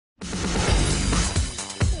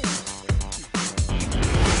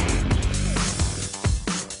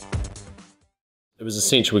It was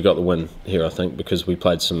essential we got the win here, I think, because we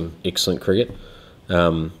played some excellent cricket.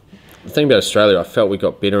 The thing about Australia, I felt we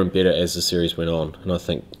got better and better as the series went on, and I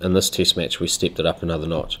think in this Test match we stepped it up another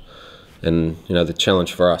notch. And the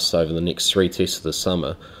challenge for us over the next 3 tests of the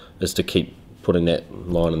summer is to keep putting that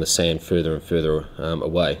line in the sand further and further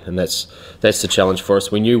away, and that's the challenge for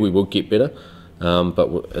us. We knew we would get better,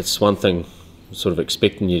 but it's one thing sort of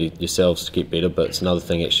expecting yourselves to get better, but it's another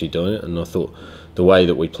thing actually doing it. And I thought the way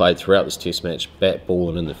that we played throughout this Test match, bat, ball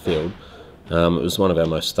and in the field, it was one of our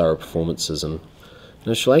most thorough performances. And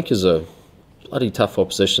Sri Lanka's a bloody tough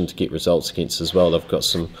opposition to get results against as well. They've got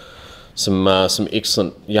some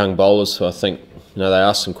excellent young bowlers who I think they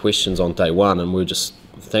asked some questions on day one, and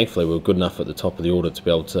thankfully we were good enough at the top of the order to be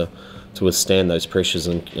able to withstand those pressures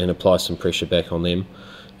and apply some pressure back on them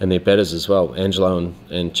and their batters as well. Angelo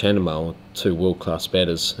and Chandimal are 2 world-class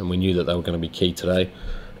batters, and we knew that they were going to be key today.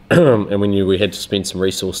 And we knew we had to spend some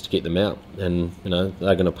resource to get them out, and they're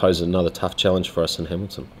going to pose another tough challenge for us in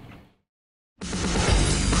Hamilton.